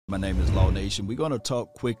My name is Law Nation. We're going to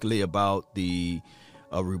talk quickly about the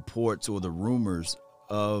reports or the rumors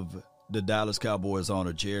of the Dallas Cowboys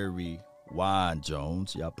owner Jerry Wine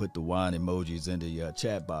Jones. Y'all put the wine emojis in the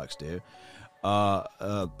chat box there.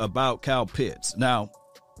 About Kyle Pitts. Now,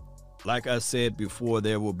 like I said before,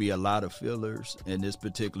 there will be a lot of fillers in this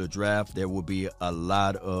particular draft. There will be a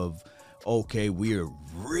lot of, okay, we are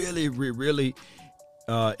really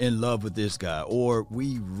in love with this guy, or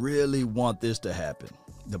we really want this to happen.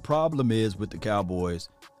 The problem is with the Cowboys,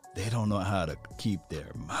 they don't know how to keep their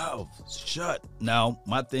mouths shut. Now,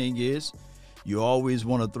 my thing is, you always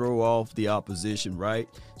want to throw off the opposition, right?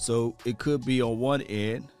 So it could be on one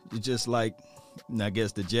end, it's just like, I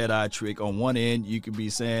guess the Jedi trick. On one end, you could be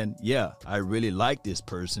saying, yeah, I really like this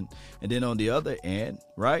person. And then on the other end,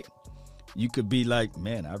 right, you could be like,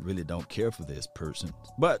 man, I really don't care for this person.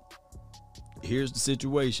 But here's the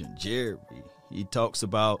situation. Jerry, he talks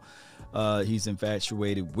about he's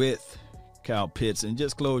infatuated with Kyle Pitts. And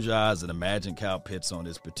just close your eyes and imagine Kyle Pitts on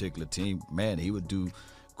this particular team. Man, he would do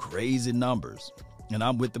crazy numbers. And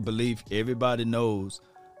I'm with the belief everybody knows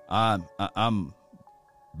I'm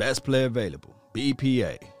best player available.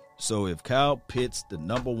 BPA. So if Kyle Pitts, the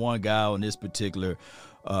number one guy on this particular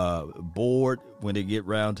board, when they get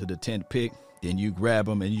round to the 10th pick, then you grab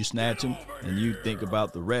him and you snatch him and you think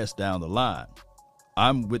about the rest down the line.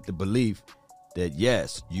 I'm with the belief that,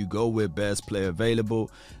 yes, you go with best player available,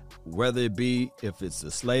 whether it be if it's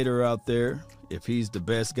a Slater out there, if he's the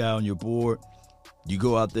best guy on your board, you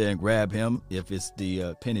go out there and grab him. If it's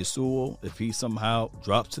the Penei Sewell, if he somehow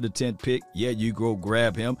drops to the 10th pick, yeah, you go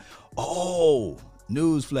grab him. Oh,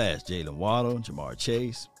 newsflash, Jalen Waddle, Jamar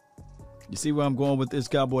Chase. You see where I'm going with this,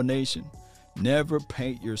 Cowboy Nation? Never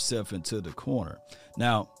paint yourself into the corner.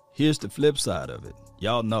 Now, here's the flip side of it.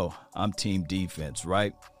 Y'all know I'm team defense,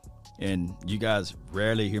 right? And you guys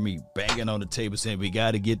rarely hear me banging on the table saying we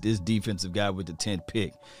got to get this defensive guy with the 10th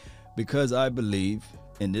pick. Because I believe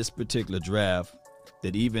in this particular draft,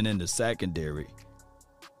 that even in the secondary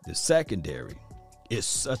is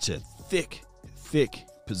such a thick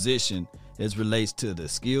position as relates to the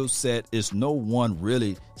skill set. It's no one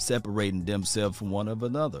really separating themselves from one of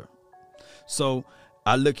another. So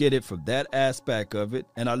I look at it from that aspect of it,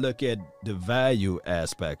 and I look at the value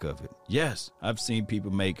aspect of it. Yes, I've seen people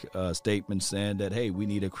make statements saying that, hey, we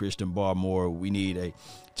need a Christian Barmore, we need a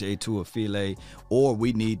J. Tuafile, or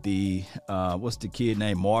we need the, what's the kid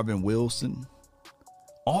named Marvin Wilson.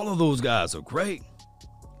 All of those guys are great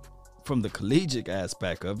from the collegiate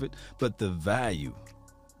aspect of it, but the value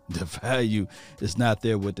is not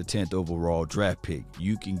there with the 10th overall draft pick.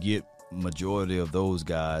 You can get majority of those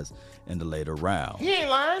guys in the later round. He ain't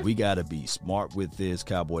lying. We got to be smart with this,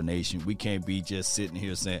 Cowboy Nation. We can't be just sitting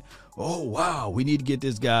here saying, oh, wow, we need to get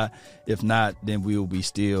this guy. If not, then we will be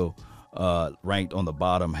still ranked on the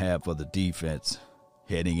bottom half of the defense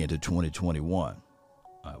heading into 2021.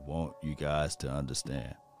 I want you guys to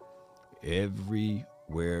understand,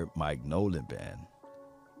 everywhere Mike Nolan been,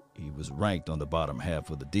 he was ranked on the bottom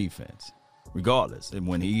half of the defense, regardless. And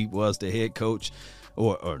when he was the head coach,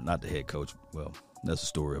 or not the head coach, well, that's a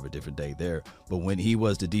story of a different day there. But when he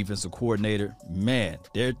was the defensive coordinator, man,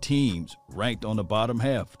 their teams ranked on the bottom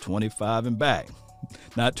half, 25 and back.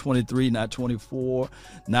 Not 23, not 24,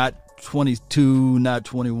 not 22, not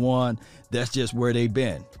 21. That's just where they've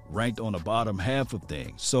been, ranked on the bottom half of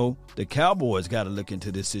things. So the Cowboys got to look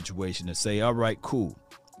into this situation and say, all right, cool.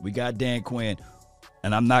 We got Dan Quinn,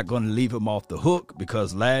 and I'm not going to leave him off the hook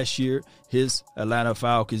because last year his Atlanta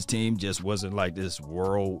Falcons team just wasn't like this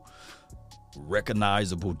world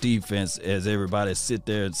recognizable defense as everybody sit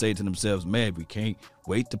there and say to themselves, man, we can't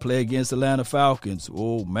wait to play against Atlanta Falcons.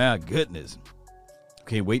 Oh, my goodness.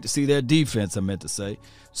 Can't wait to see their defense, I meant to say.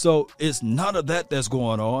 So it's none of that that's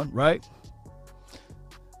going on, right?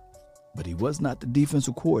 But he was not the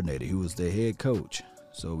defensive coordinator. He was the head coach.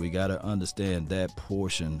 So we got to understand that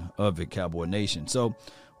portion of it, Cowboy Nation. So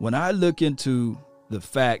when I look into the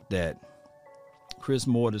fact that Chris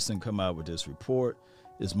Mortensen come out with this report,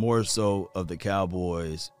 it's more so of the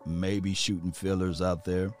Cowboys maybe shooting fillers out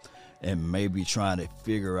there and maybe trying to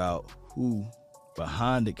figure out who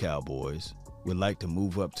behind the Cowboys would like to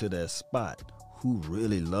move up to that spot, who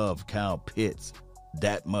really love Kyle Pitts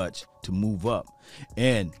that much to move up.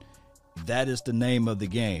 And that is the name of the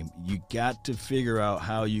game. You got to figure out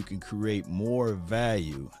how you can create more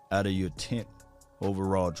value out of your 10th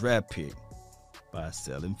overall draft pick by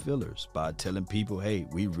selling fillers, by telling people, hey,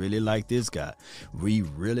 we really like this guy. We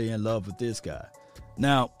really in love with this guy.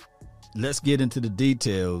 Now, let's get into the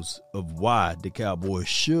details of why the Cowboys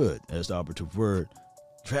should, as the operative word,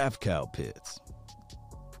 draft Kyle Pitts.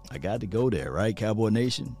 I got to go there, right, Cowboy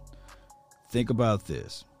Nation? Think about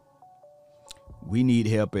this. We need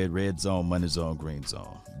help at red zone, money zone, green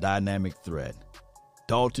zone. Dynamic threat.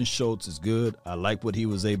 Dalton Schultz is good. I like what he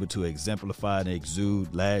was able to exemplify and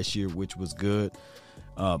exude last year, which was good.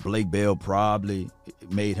 Blake Bell probably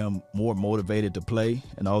made him more motivated to play.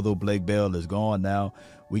 And although Blake Bell is gone now,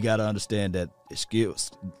 we got to understand that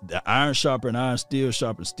skills, the iron sharpen iron, steel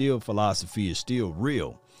sharpen steel philosophy is still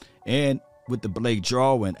real. And with the Blake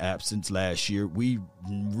Jarwin absence last year, we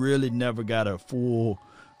really never got a full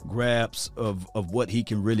grasp of what he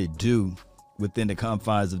can really do within the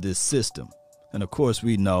confines of this system. And, of course,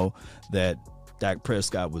 we know that Dak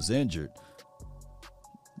Prescott was injured.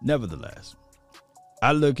 Nevertheless,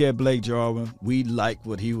 I look at Blake Jarwin. We like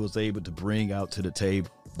what he was able to bring out to the table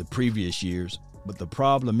the previous years. But the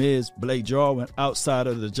problem is Blake Jarwin, outside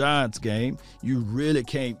of the Giants game, you really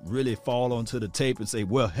can't really fall onto the tape and say,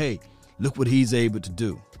 well, hey, look what he's able to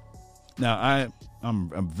do. Now,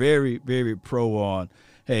 I'm very, very pro on,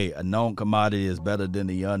 hey, a known commodity is better than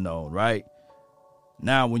the unknown, right?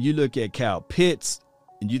 Now, when you look at Kyle Pitts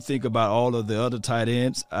and you think about all of the other tight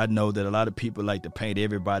ends, I know that a lot of people like to paint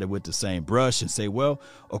everybody with the same brush and say, well,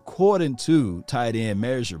 according to tight end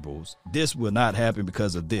measurables, this will not happen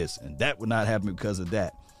because of this, and that will not happen because of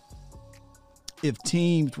that. If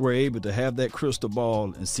teams were able to have that crystal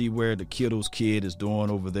ball and see where the Kittle's kid is doing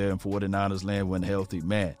over there in 49ers land when healthy,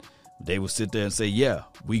 man, they would sit there and say, yeah,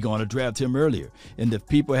 we're going to draft him earlier. And if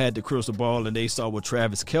people had the crystal ball and they saw what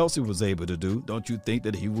Travis Kelce was able to do, don't you think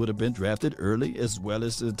that he would have been drafted early, as well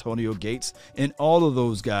as Antonio Gates and all of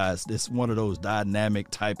those guys? That's one of those dynamic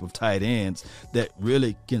type of tight ends that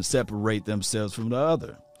really can separate themselves from the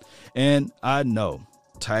other. And I know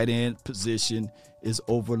tight end position is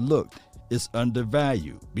overlooked. It's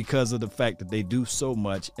undervalued because of the fact that they do so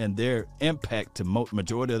much, and their impact to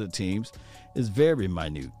majority of the teams is very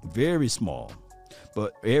minute, very small.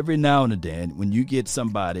 But every now and then, when you get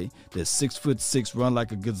somebody that's 6'6", run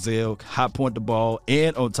like a gazelle, high point the ball,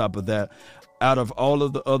 and on top of that, out of all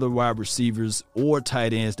of the other wide receivers or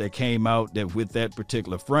tight ends that came out that with that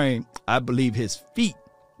particular frame, I believe his feet,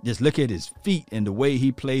 just look at his feet and the way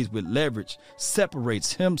he plays with leverage,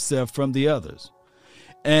 separates himself from the others.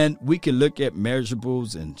 And we can look at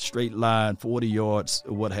measurables and straight line, 40 yards,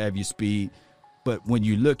 or what have you, speed. But when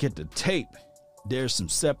you look at the tape, there's some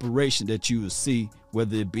separation that you will see,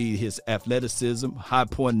 whether it be his athleticism, high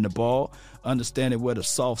pointing the ball, understanding where the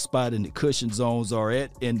soft spot and the cushion zones are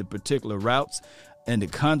at in the particular routes, and the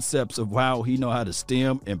concepts of how he know how to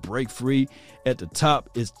stem and break free at the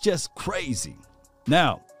top is just crazy.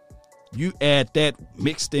 Now, you add that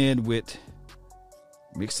mixed in with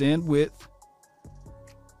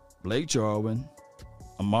Blake Jarwin,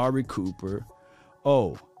 Amari Cooper,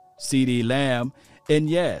 CeeDee Lamb, and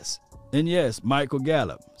yes, Michael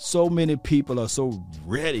Gallup. So many people are so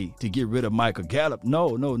ready to get rid of Michael Gallup.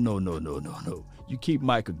 No. You keep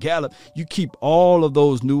Michael Gallup. You keep all of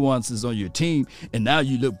those nuances on your team, and now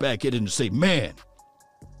you look back at it and say, man,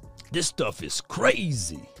 this stuff is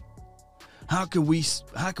crazy. How can we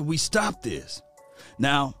stop this?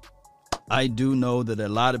 Now, I do know that a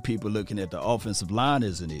lot of people looking at the offensive line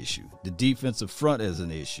as an issue, the defensive front as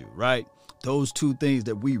an issue, right? Those two things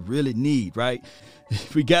that we really need, right?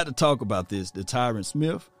 We got to talk about this. The Tyron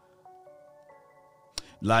Smith,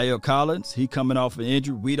 Lyle Collins, he coming off an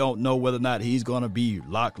injury. We don't know whether or not he's going to be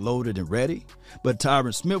locked, loaded, and ready. But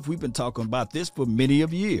Tyron Smith, we've been talking about this for many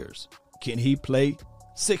of years. Can he play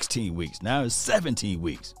 16 weeks? Now it's 17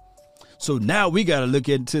 weeks. So now we got to look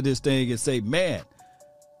into this thing and say, man,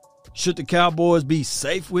 should the Cowboys be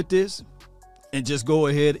safe with this and just go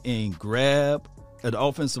ahead and grab an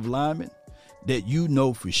offensive lineman that you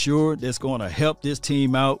know for sure that's going to help this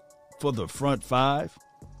team out for the front five?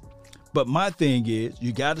 But my thing is,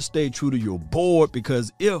 you got to stay true to your board,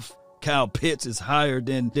 because if Kyle Pitts is higher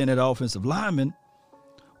than that offensive lineman,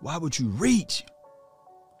 why would you reach?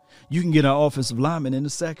 You can get an offensive lineman in the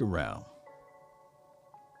second round.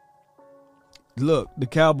 Look, the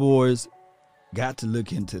Cowboys got to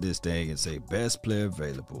look into this thing and say, best player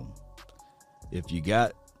available. If you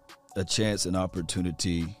got a chance and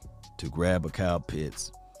opportunity to grab a Kyle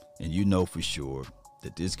Pitts, and you know for sure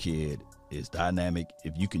that this kid is dynamic,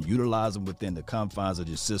 if you can utilize him within the confines of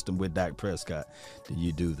your system with Dak Prescott, then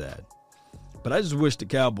you do that. But I just wish the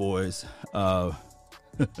Cowboys owner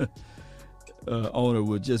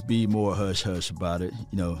would just be more hush-hush about it.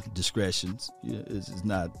 Discretions is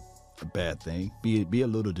not a bad thing. Be a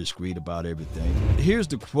little discreet about everything. Here's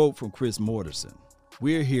the quote from Chris Mortensen.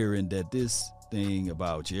 We're hearing that this thing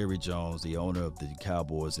about Jerry Jones, the owner of the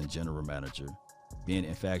Cowboys and general manager, being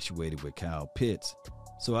infatuated with Kyle Pitts.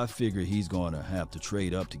 So I figure he's going to have to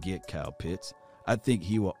trade up to get Kyle Pitts. I think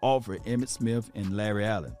he will offer Emmitt Smith and Larry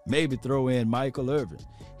Allen. Maybe throw in Michael Irvin.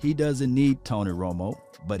 He doesn't need Tony Romo,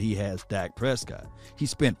 but he has Dak Prescott. He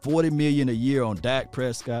spent $40 million a year on Dak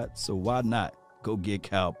Prescott, so why not go get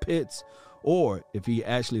Kyle Pitts? Or if he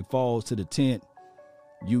actually falls to the tent,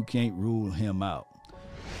 you can't rule him out.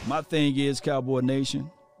 My thing is, Cowboy Nation,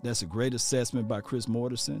 that's a great assessment by Chris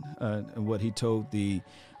Mortensen and what he told the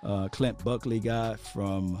Clint Buckley guy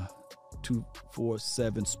from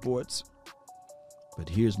 247 Sports. But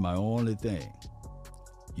here's my only thing.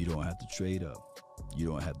 You don't have to trade up. You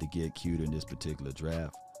don't have to get cute in this particular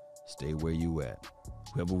draft. Stay where you at.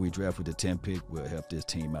 Whoever we draft with the 10th pick will help this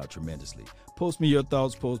team out tremendously. Post me your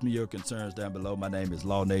thoughts. Post me your concerns down below. My name is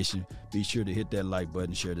Law Nation. Be sure to hit that like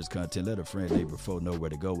button. Share this content. Let a friend, neighbor, foe know where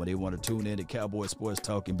to go when they want to tune in to Cowboy Sports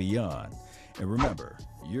Talk and beyond. And remember,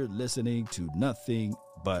 you're listening to nothing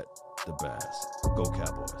but the best. Go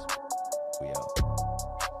Cowboys. We out.